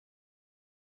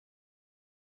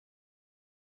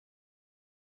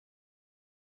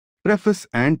Preface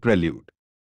and Prelude.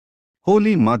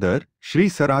 Holy Mother, Sri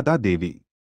Sarada Devi.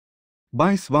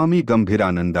 By Swami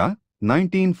Gambhirananda,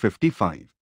 1955.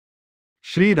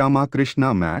 Sri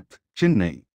Ramakrishna Math,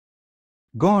 Chennai.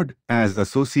 God, as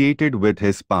associated with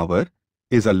His power,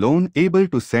 is alone able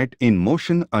to set in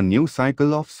motion a new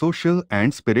cycle of social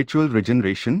and spiritual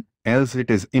regeneration, else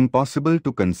it is impossible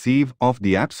to conceive of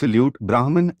the absolute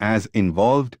Brahman as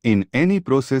involved in any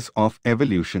process of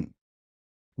evolution.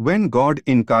 When God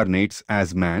incarnates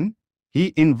as man,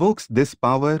 He invokes this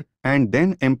power and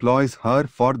then employs her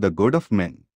for the good of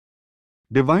men.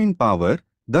 Divine power,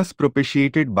 thus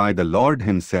propitiated by the Lord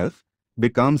Himself,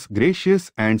 becomes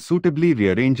gracious and suitably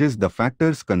rearranges the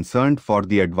factors concerned for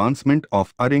the advancement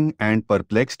of erring and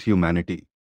perplexed humanity.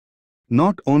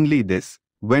 Not only this,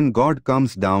 when God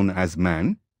comes down as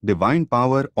man, divine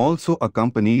power also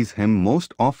accompanies Him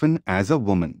most often as a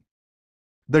woman.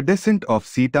 The descent of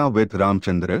Sita with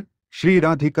Ramchandra, Sri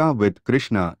Radhika with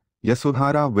Krishna,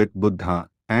 Yasodhara with Buddha,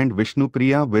 and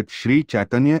Vishnupriya with Sri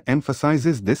Chaitanya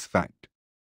emphasizes this fact.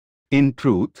 In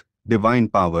truth, divine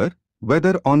power,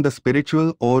 whether on the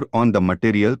spiritual or on the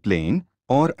material plane,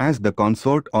 or as the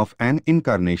consort of an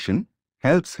incarnation,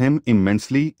 helps Him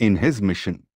immensely in His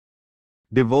mission.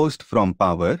 Divorced from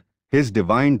power, His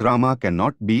divine drama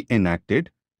cannot be enacted,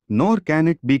 nor can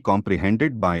it be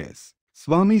comprehended by us.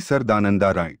 Swami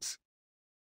Sardananda writes,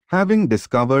 having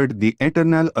discovered the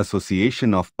eternal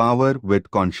association of power with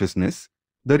consciousness,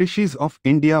 the rishis of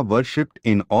India worshipped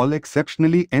in all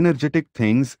exceptionally energetic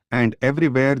things and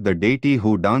everywhere the deity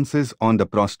who dances on the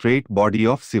prostrate body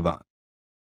of Shiva.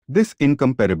 This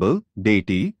incomparable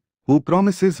deity, who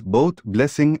promises both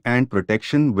blessing and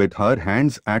protection with her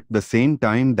hands at the same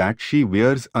time that she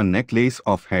wears a necklace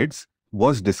of heads,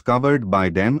 was discovered by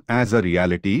them as a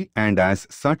reality and as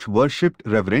such worshipped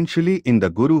reverentially in the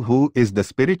Guru who is the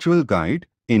spiritual guide,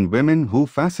 in women who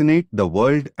fascinate the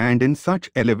world and in such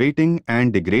elevating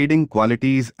and degrading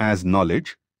qualities as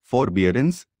knowledge,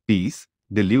 forbearance, peace,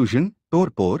 delusion,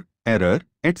 torpor, error,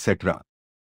 etc.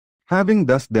 Having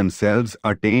thus themselves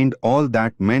attained all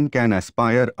that men can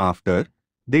aspire after,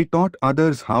 they taught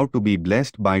others how to be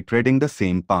blessed by treading the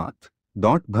same path.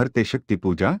 Bharte Shakti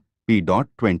Puja, p.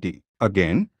 20.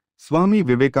 Again, Swami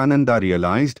Vivekananda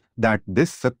realized that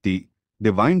this Sakti,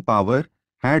 divine power,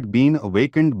 had been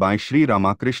awakened by Sri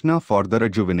Ramakrishna for the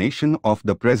rejuvenation of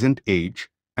the present age,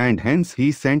 and hence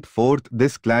he sent forth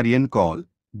this clarion call.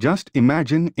 Just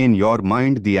imagine in your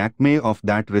mind the acme of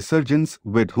that resurgence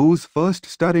with whose first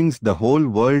stirrings the whole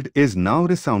world is now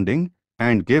resounding,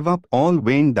 and give up all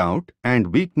vain doubt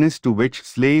and weakness to which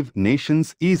slave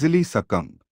nations easily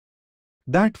succumb.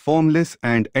 That formless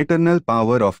and eternal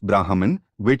power of Brahman,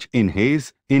 which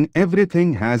inheres in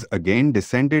everything, has again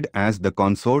descended as the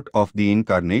consort of the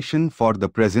incarnation for the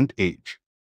present age.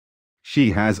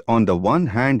 She has on the one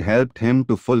hand helped him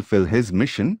to fulfill his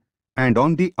mission, and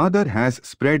on the other has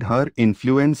spread her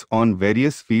influence on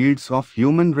various fields of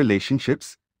human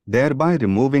relationships, thereby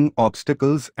removing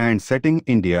obstacles and setting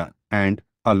India, and,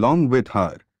 along with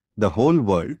her, the whole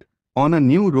world, on a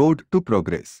new road to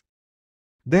progress.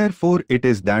 Therefore it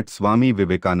is that Swami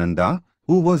Vivekananda,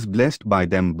 who was blessed by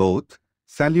them both,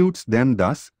 salutes them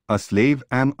thus, a slave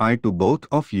am I to both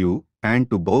of you, and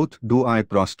to both do I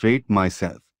prostrate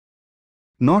myself.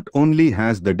 Not only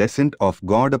has the descent of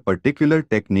God a particular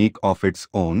technique of its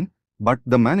own, but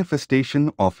the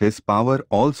manifestation of His power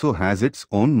also has its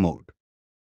own mode.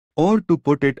 Or to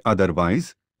put it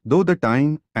otherwise, though the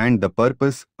time and the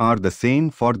purpose are the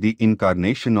same for the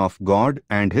incarnation of God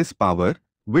and His power,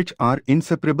 which are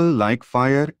inseparable like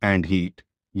fire and heat,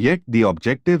 yet the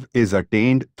objective is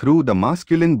attained through the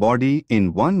masculine body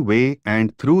in one way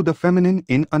and through the feminine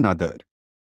in another.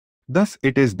 Thus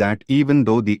it is that even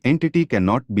though the entity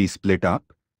cannot be split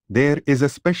up, there is a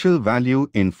special value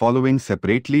in following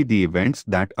separately the events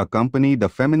that accompany the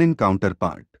feminine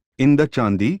counterpart. In the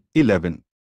Chandi, 11.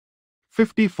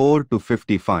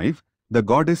 54-55, the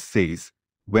goddess says,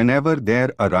 whenever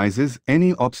there arises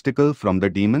any obstacle from the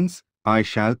demons, I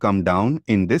shall come down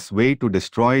in this way to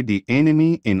destroy the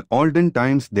enemy. In olden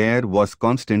times there was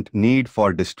constant need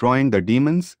for destroying the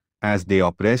demons, as they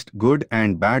oppressed good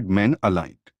and bad men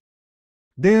alike.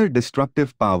 Their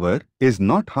destructive power is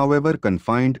not, however,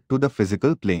 confined to the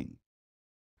physical plane.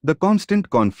 The constant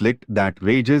conflict that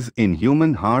rages in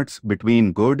human hearts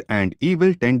between good and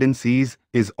evil tendencies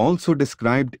is also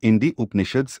described in the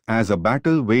Upanishads as a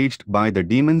battle waged by the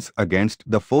demons against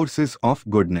the forces of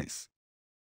goodness.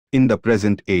 In the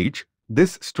present age,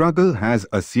 this struggle has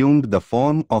assumed the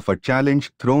form of a challenge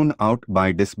thrown out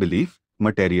by disbelief,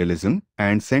 materialism,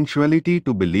 and sensuality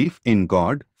to belief in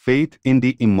God, faith in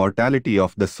the immortality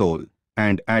of the soul,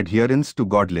 and adherence to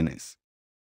godliness.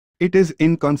 It is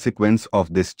in consequence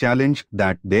of this challenge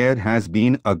that there has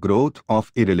been a growth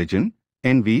of irreligion,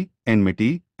 envy,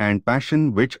 enmity, and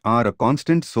passion which are a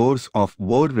constant source of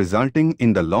war resulting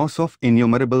in the loss of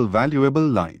innumerable valuable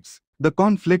lives. The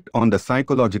conflict on the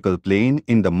psychological plane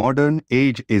in the modern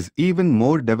age is even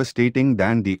more devastating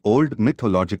than the old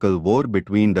mythological war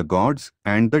between the gods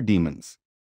and the demons.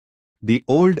 The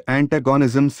old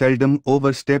antagonism seldom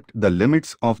overstepped the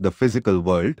limits of the physical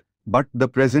world, but the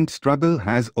present struggle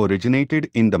has originated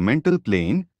in the mental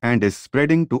plane and is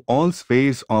spreading to all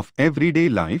spheres of everyday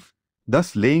life,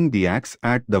 thus laying the axe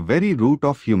at the very root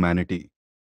of humanity.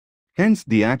 Hence,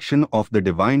 the action of the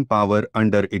divine power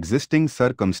under existing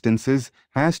circumstances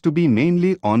has to be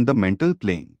mainly on the mental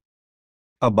plane.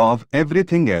 Above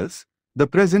everything else, the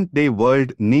present-day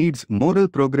world needs moral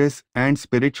progress and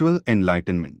spiritual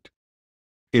enlightenment.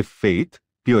 If faith,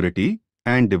 purity,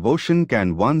 and devotion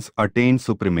can once attain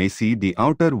supremacy, the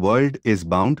outer world is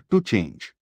bound to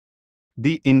change.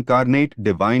 The incarnate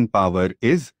divine power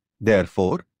is,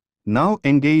 therefore, now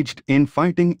engaged in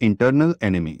fighting internal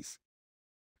enemies.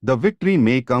 The victory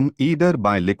may come either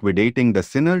by liquidating the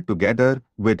sinner together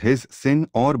with his sin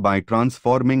or by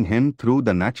transforming him through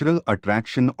the natural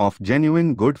attraction of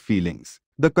genuine good feelings.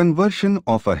 The conversion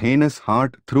of a heinous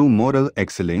heart through moral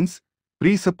excellence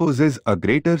presupposes a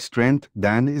greater strength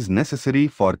than is necessary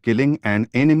for killing an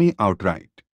enemy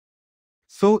outright.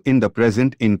 So in the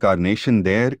present incarnation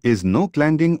there is no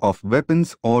clanging of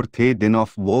weapons or din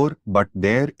of war, but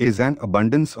there is an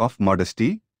abundance of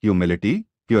modesty, humility,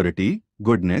 purity,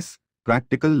 goodness,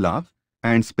 practical love,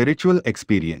 and spiritual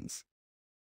experience.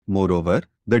 Moreover,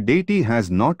 the deity has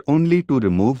not only to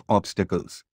remove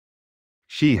obstacles.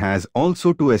 She has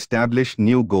also to establish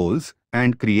new goals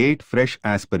and create fresh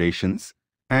aspirations,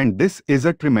 and this is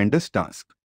a tremendous task.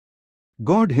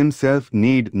 God Himself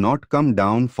need not come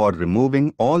down for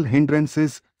removing all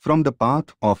hindrances from the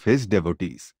path of His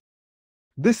devotees.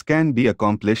 This can be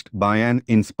accomplished by an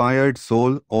inspired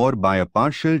soul or by a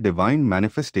partial divine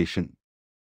manifestation.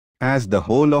 As the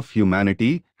whole of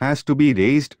humanity has to be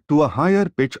raised to a higher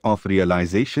pitch of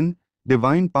realization,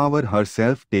 divine power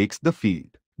herself takes the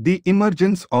field. The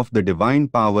emergence of the divine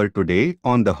power today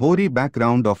on the hoary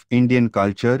background of Indian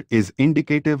culture is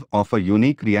indicative of a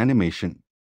unique reanimation.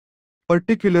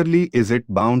 Particularly is it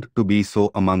bound to be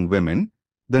so among women,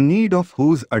 the need of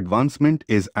whose advancement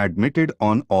is admitted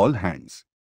on all hands.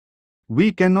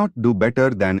 We cannot do better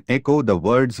than echo the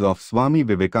words of Swami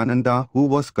Vivekananda, who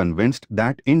was convinced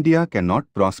that India cannot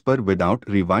prosper without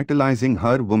revitalizing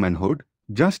her womanhood,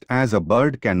 just as a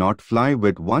bird cannot fly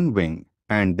with one wing,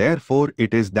 and therefore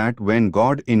it is that when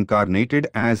God incarnated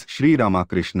as Sri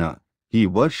Ramakrishna, he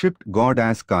worshipped God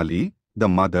as Kali, the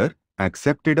mother,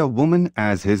 accepted a woman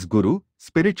as his guru,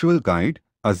 spiritual guide,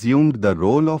 assumed the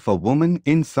role of a woman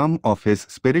in some of his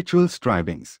spiritual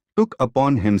strivings, took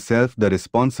upon himself the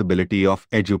responsibility of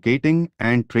educating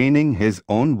and training his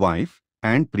own wife,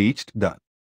 and preached the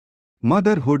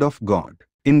motherhood of God.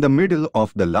 In the middle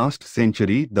of the last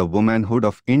century, the womanhood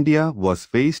of India was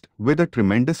faced with a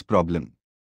tremendous problem.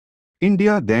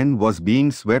 India then was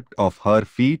being swept off her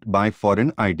feet by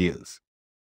foreign ideals.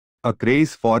 A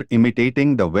craze for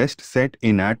imitating the West set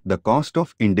in at the cost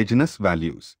of indigenous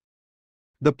values.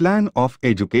 The plan of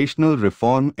educational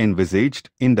reform envisaged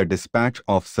in the dispatch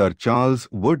of Sir Charles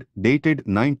Wood, dated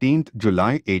 19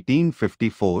 July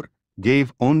 1854,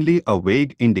 gave only a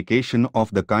vague indication of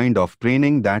the kind of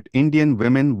training that Indian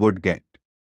women would get.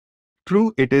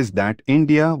 True it is that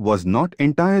India was not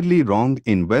entirely wrong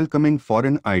in welcoming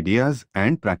foreign ideas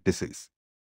and practices.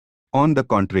 On the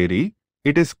contrary,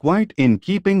 it is quite in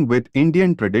keeping with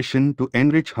Indian tradition to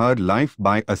enrich her life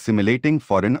by assimilating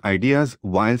foreign ideas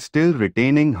while still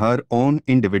retaining her own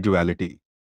individuality.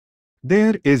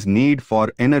 There is need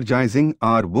for energizing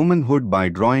our womanhood by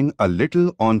drawing a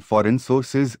little on foreign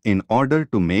sources in order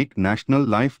to make national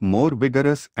life more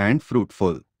vigorous and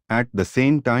fruitful, at the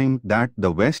same time that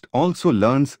the West also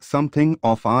learns something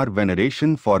of our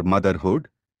veneration for motherhood,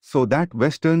 so that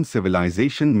Western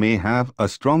civilization may have a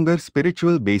stronger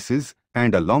spiritual basis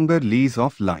and a longer lease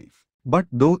of life. But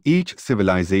though each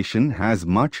civilization has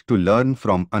much to learn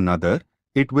from another,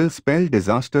 it will spell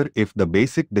disaster if the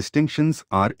basic distinctions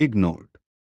are ignored.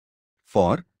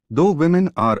 For, though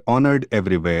women are honored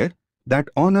everywhere, that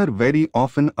honor very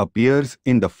often appears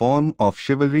in the form of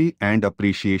chivalry and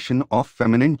appreciation of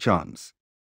feminine charms.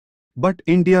 But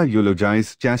India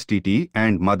eulogizes chastity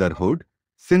and motherhood,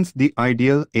 since the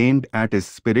ideal aimed at is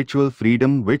spiritual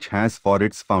freedom, which has for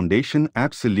its foundation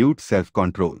absolute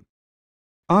self-control.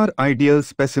 Our ideal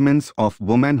specimens of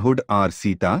womanhood are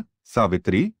Sita,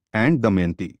 Savitri, and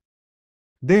Damayanti.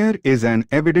 There is an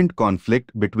evident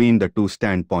conflict between the two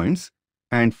standpoints,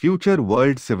 and future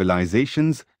world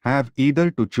civilizations have either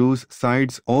to choose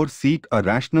sides or seek a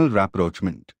rational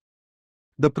rapprochement.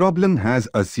 The problem has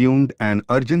assumed an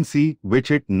urgency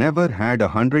which it never had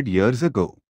 100 years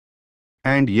ago.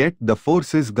 And yet the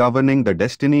forces governing the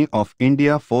destiny of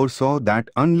India foresaw that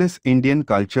unless Indian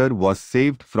culture was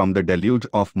saved from the deluge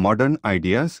of modern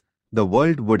ideas, the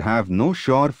world would have no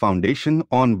sure foundation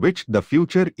on which the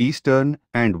future Eastern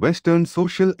and Western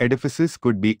social edifices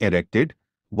could be erected,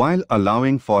 while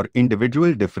allowing for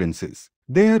individual differences.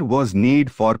 There was need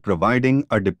for providing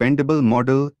a dependable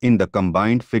model in the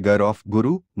combined figure of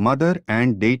Guru, Mother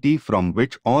and Deity from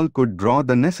which all could draw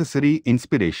the necessary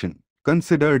inspiration.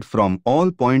 Considered from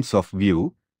all points of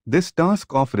view, this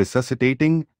task of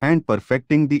resuscitating and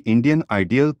perfecting the Indian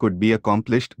ideal could be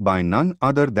accomplished by none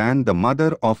other than the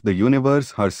Mother of the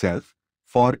Universe herself,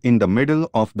 for in the middle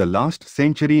of the last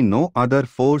century no other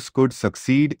force could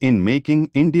succeed in making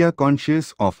India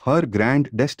conscious of her grand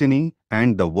destiny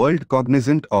and the world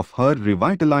cognizant of her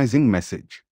revitalizing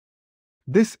message.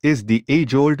 This is the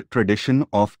age-old tradition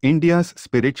of India's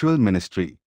spiritual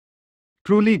ministry.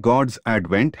 Truly God's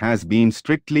advent has been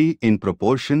strictly in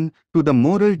proportion to the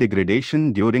moral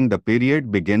degradation during the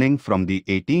period beginning from the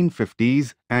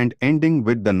 1850s and ending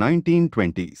with the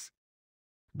 1920s.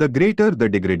 The greater the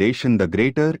degradation, the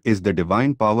greater is the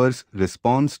divine power's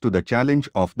response to the challenge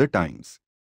of the times.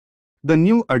 The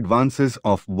new advances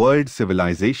of world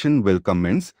civilization will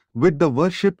commence with the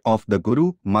worship of the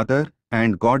Guru, Mother,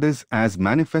 and Goddess as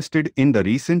manifested in the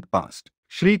recent past.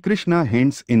 Sri Krishna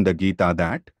hints in the Gita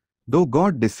that, though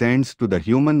God descends to the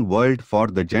human world for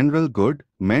the general good,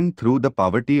 men through the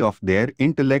poverty of their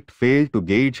intellect fail to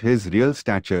gauge his real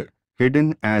stature,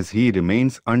 hidden as he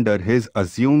remains under his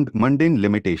assumed mundane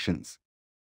limitations.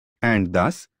 And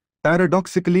thus,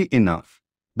 paradoxically enough,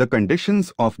 the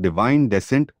conditions of divine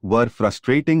descent were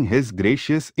frustrating his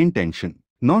gracious intention.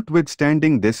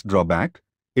 Notwithstanding this drawback,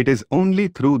 it is only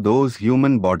through those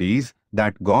human bodies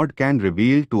that God can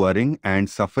reveal to erring and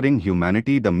suffering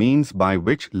humanity the means by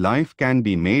which life can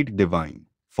be made divine.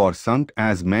 For sunk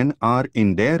as men are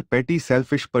in their petty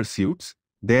selfish pursuits,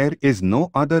 there is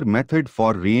no other method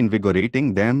for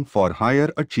reinvigorating them for higher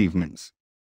achievements.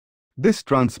 This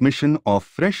transmission of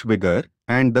fresh vigor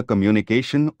and the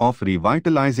communication of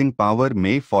revitalizing power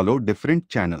may follow different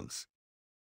channels.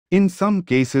 In some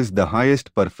cases, the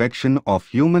highest perfection of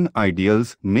human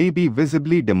ideals may be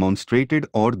visibly demonstrated,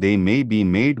 or they may be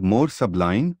made more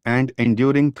sublime and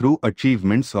enduring through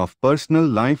achievements of personal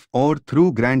life or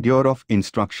through grandeur of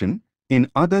instruction.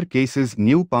 In other cases,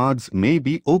 new paths may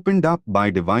be opened up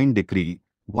by divine decree,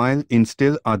 while in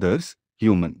still others,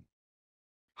 human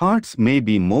hearts may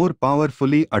be more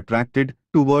powerfully attracted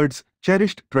towards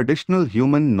cherished traditional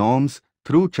human norms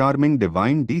through charming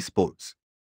divine despots.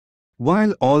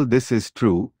 While all this is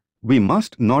true, we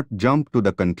must not jump to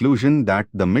the conclusion that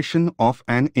the mission of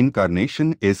an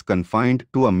incarnation is confined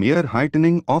to a mere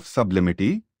heightening of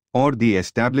sublimity, or the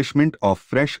establishment of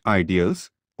fresh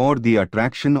ideals, or the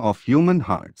attraction of human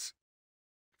hearts.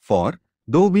 For,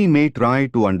 though we may try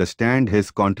to understand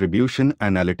his contribution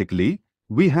analytically,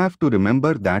 we have to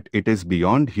remember that it is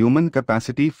beyond human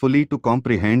capacity fully to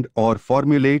comprehend or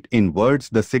formulate in words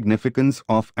the significance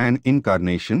of an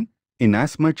incarnation,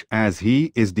 inasmuch as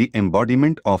he is the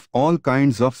embodiment of all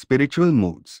kinds of spiritual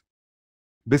moods.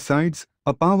 Besides,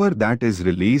 a power that is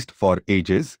released for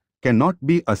ages cannot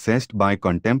be assessed by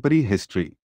contemporary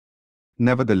history.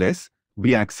 Nevertheless,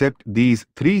 we accept these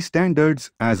three standards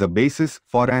as a basis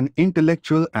for an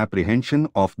intellectual apprehension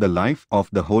of the life of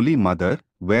the Holy Mother,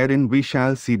 wherein we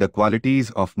shall see the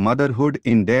qualities of motherhood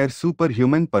in their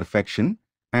superhuman perfection,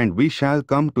 and we shall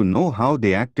come to know how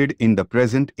they acted in the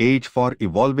present age for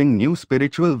evolving new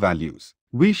spiritual values.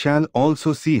 We shall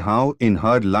also see how in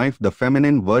her life the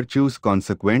feminine virtues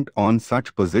consequent on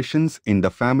such positions in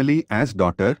the family as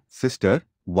daughter, sister,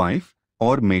 wife,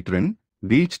 or matron,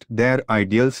 reached their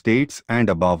ideal states, and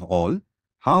above all,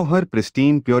 how her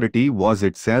pristine purity was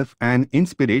itself an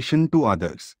inspiration to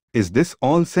others. Is this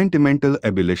all sentimental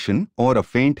ebullition or a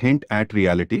faint hint at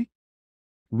reality?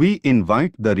 We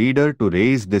invite the reader to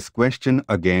raise this question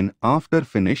again after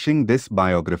finishing this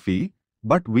biography,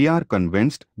 but we are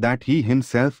convinced that he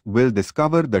himself will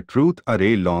discover the truth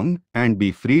ere long and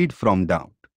be freed from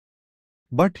doubt.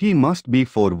 But he must be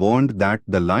forewarned that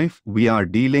the life we are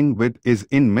dealing with is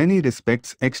in many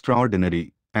respects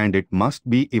extraordinary, and it must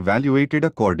be evaluated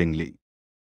accordingly.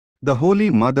 The Holy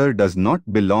Mother does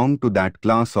not belong to that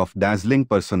class of dazzling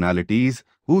personalities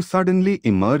who suddenly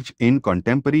emerge in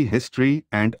contemporary history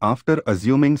and after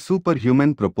assuming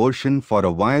superhuman proportion for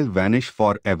a while vanish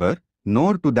forever.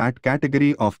 nor to that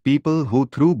category of people who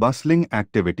through bustling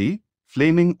activity,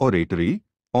 flaming oratory,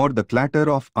 or the clatter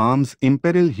of arms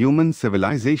imperil human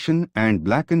civilization and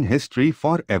blacken history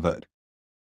forever.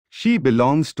 She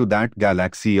belongs to that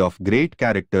galaxy of great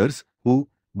characters who,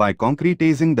 by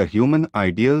concretizing the human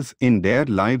ideals in their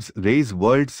lives, raise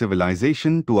world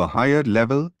civilization to a higher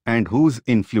level and whose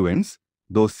influence,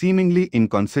 though seemingly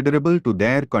inconsiderable to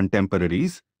their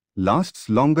contemporaries, lasts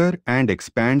longer and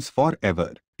expands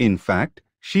forever. In fact,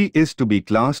 she is to be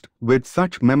classed with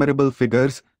such memorable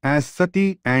figures as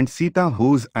Sati and Sita,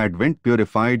 whose advent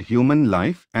purified human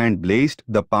life and blazed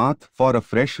the path for a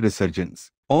fresh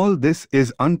resurgence. All this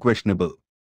is unquestionable.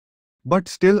 But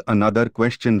still another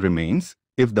question remains: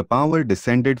 if the power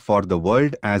descended for the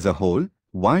world as a whole,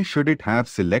 why should it have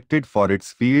selected for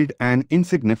its field an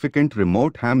insignificant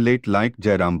remote hamlet like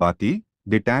Jairambati,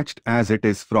 detached as it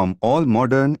is from all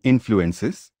modern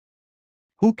influences?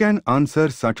 Who can answer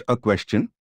such a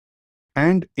question?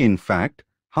 And, in fact,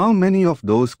 how many of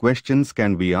those questions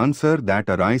can we answer that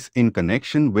arise in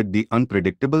connection with the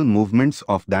unpredictable movements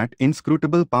of that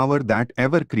inscrutable power that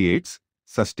ever creates,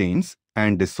 sustains,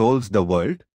 and dissolves the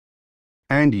world?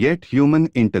 And yet human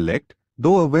intellect,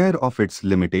 though aware of its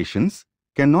limitations,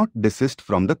 cannot desist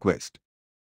from the quest.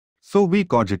 So we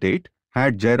cogitate,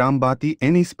 had Jairambati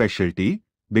any specialty,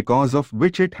 because of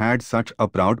which it had such a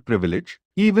proud privilege?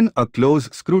 Even a close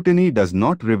scrutiny does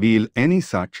not reveal any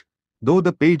such, though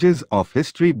the pages of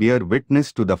history bear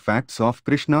witness to the facts of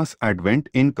Krishna's advent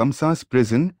in Kamsa's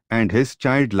prison and his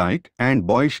childlike and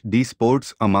boyish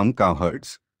disports among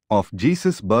cowherds, of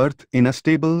Jesus' birth in a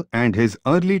stable and his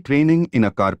early training in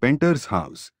a carpenter's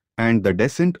house, and the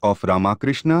descent of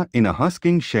Ramakrishna in a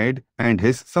husking shed and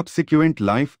his subsequent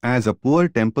life as a poor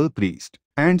temple priest.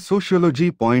 And sociology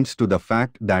points to the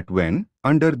fact that when,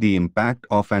 under the impact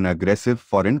of an aggressive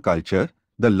foreign culture,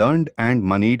 the learned and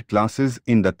moneyed classes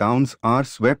in the towns are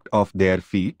swept off their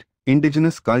feet,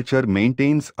 indigenous culture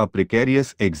maintains a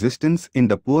precarious existence in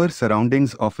the poor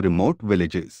surroundings of remote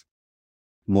villages.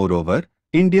 Moreover,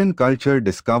 Indian culture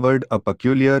discovered a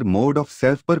peculiar mode of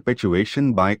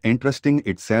self-perpetuation by entrusting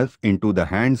itself into the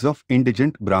hands of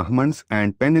indigent Brahmans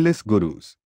and penniless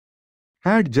gurus.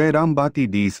 Had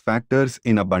Jairambati these factors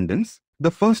in abundance?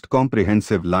 The first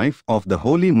comprehensive life of the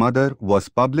Holy Mother was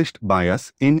published by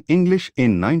us in English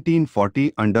in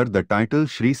 1940 under the title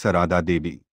Sri Sarada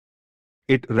Devi.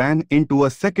 It ran into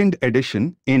a second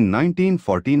edition in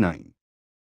 1949.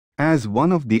 As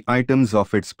one of the items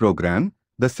of its program,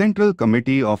 the Central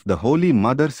Committee of the Holy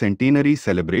Mother Centenary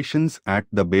celebrations at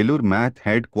the Belur Math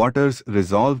headquarters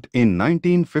resolved in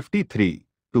 1953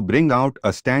 to bring out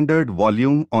a standard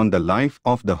volume on the life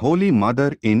of the Holy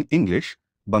Mother in English,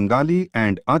 Bengali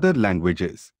and other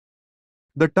languages.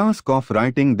 The task of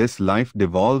writing this life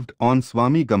devolved on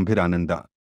Swami Gambhirananda.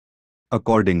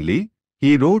 Accordingly,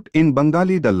 he wrote in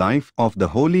Bengali the life of the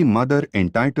Holy Mother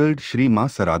entitled Shri Ma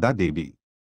Sarada Devi.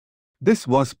 This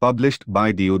was published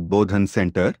by the Udbodhan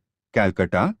Center,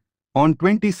 Calcutta, on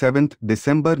 27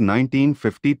 December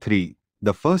 1953,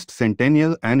 the first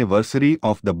centennial anniversary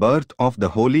of the birth of the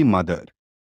Holy Mother.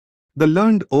 The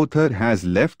learned author has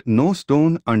left no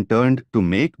stone unturned to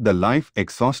make the life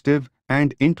exhaustive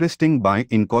and interesting by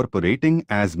incorporating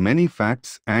as many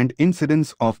facts and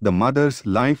incidents of the Mother's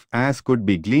life as could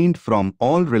be gleaned from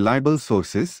all reliable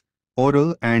sources,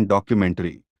 oral and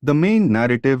documentary. The main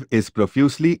narrative is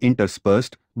profusely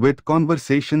interspersed with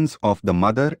conversations of the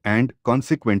Mother and,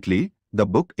 consequently, the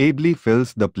book ably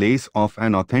fills the place of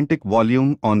an authentic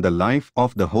volume on the life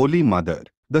of the Holy Mother.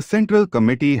 The Central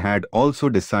Committee had also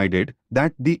decided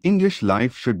that the English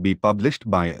life should be published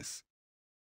by us.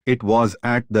 It was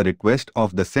at the request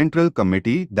of the Central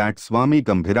Committee that Swami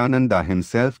Gambhirananda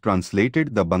himself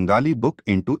translated the Bengali book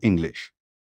into English.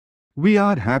 We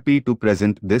are happy to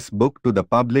present this book to the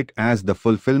public as the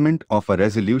fulfillment of a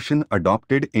resolution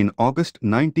adopted in August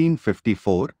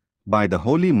 1954 by the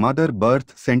Holy Mother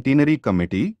Birth Centenary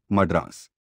Committee, Madras.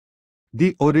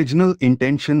 The original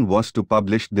intention was to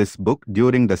publish this book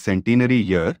during the centenary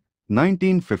year,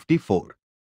 1954.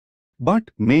 But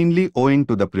mainly owing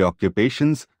to the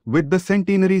preoccupations with the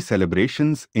centenary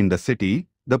celebrations in the city,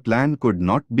 the plan could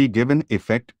not be given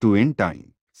effect to in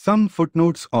time. Some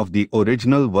footnotes of the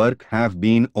original work have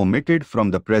been omitted from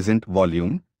the present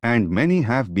volume, and many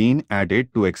have been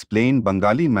added to explain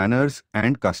Bengali manners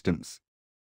and customs.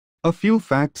 A few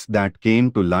facts that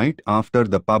came to light after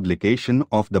the publication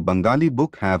of the Bengali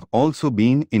book have also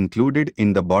been included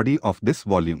in the body of this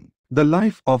volume. The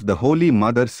life of the Holy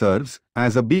Mother serves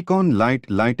as a beacon light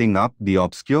lighting up the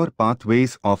obscure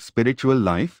pathways of spiritual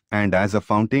life and as a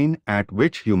fountain at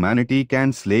which humanity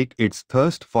can slake its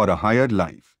thirst for a higher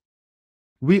life.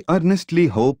 We earnestly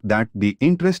hope that the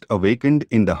interest awakened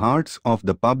in the hearts of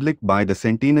the public by the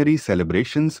centenary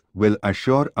celebrations will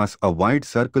assure us a wide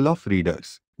circle of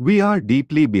readers. We are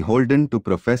deeply beholden to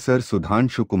Professor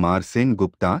Sudhanshu Kumar Sen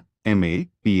Gupta, M.A.,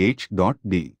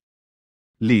 Ph.D.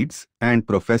 Leeds, and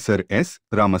Professor S.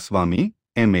 Ramaswamy,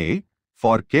 M.A.,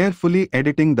 for carefully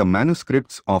editing the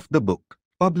manuscripts of the book.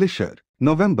 Publisher,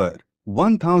 November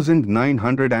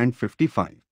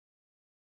 1955.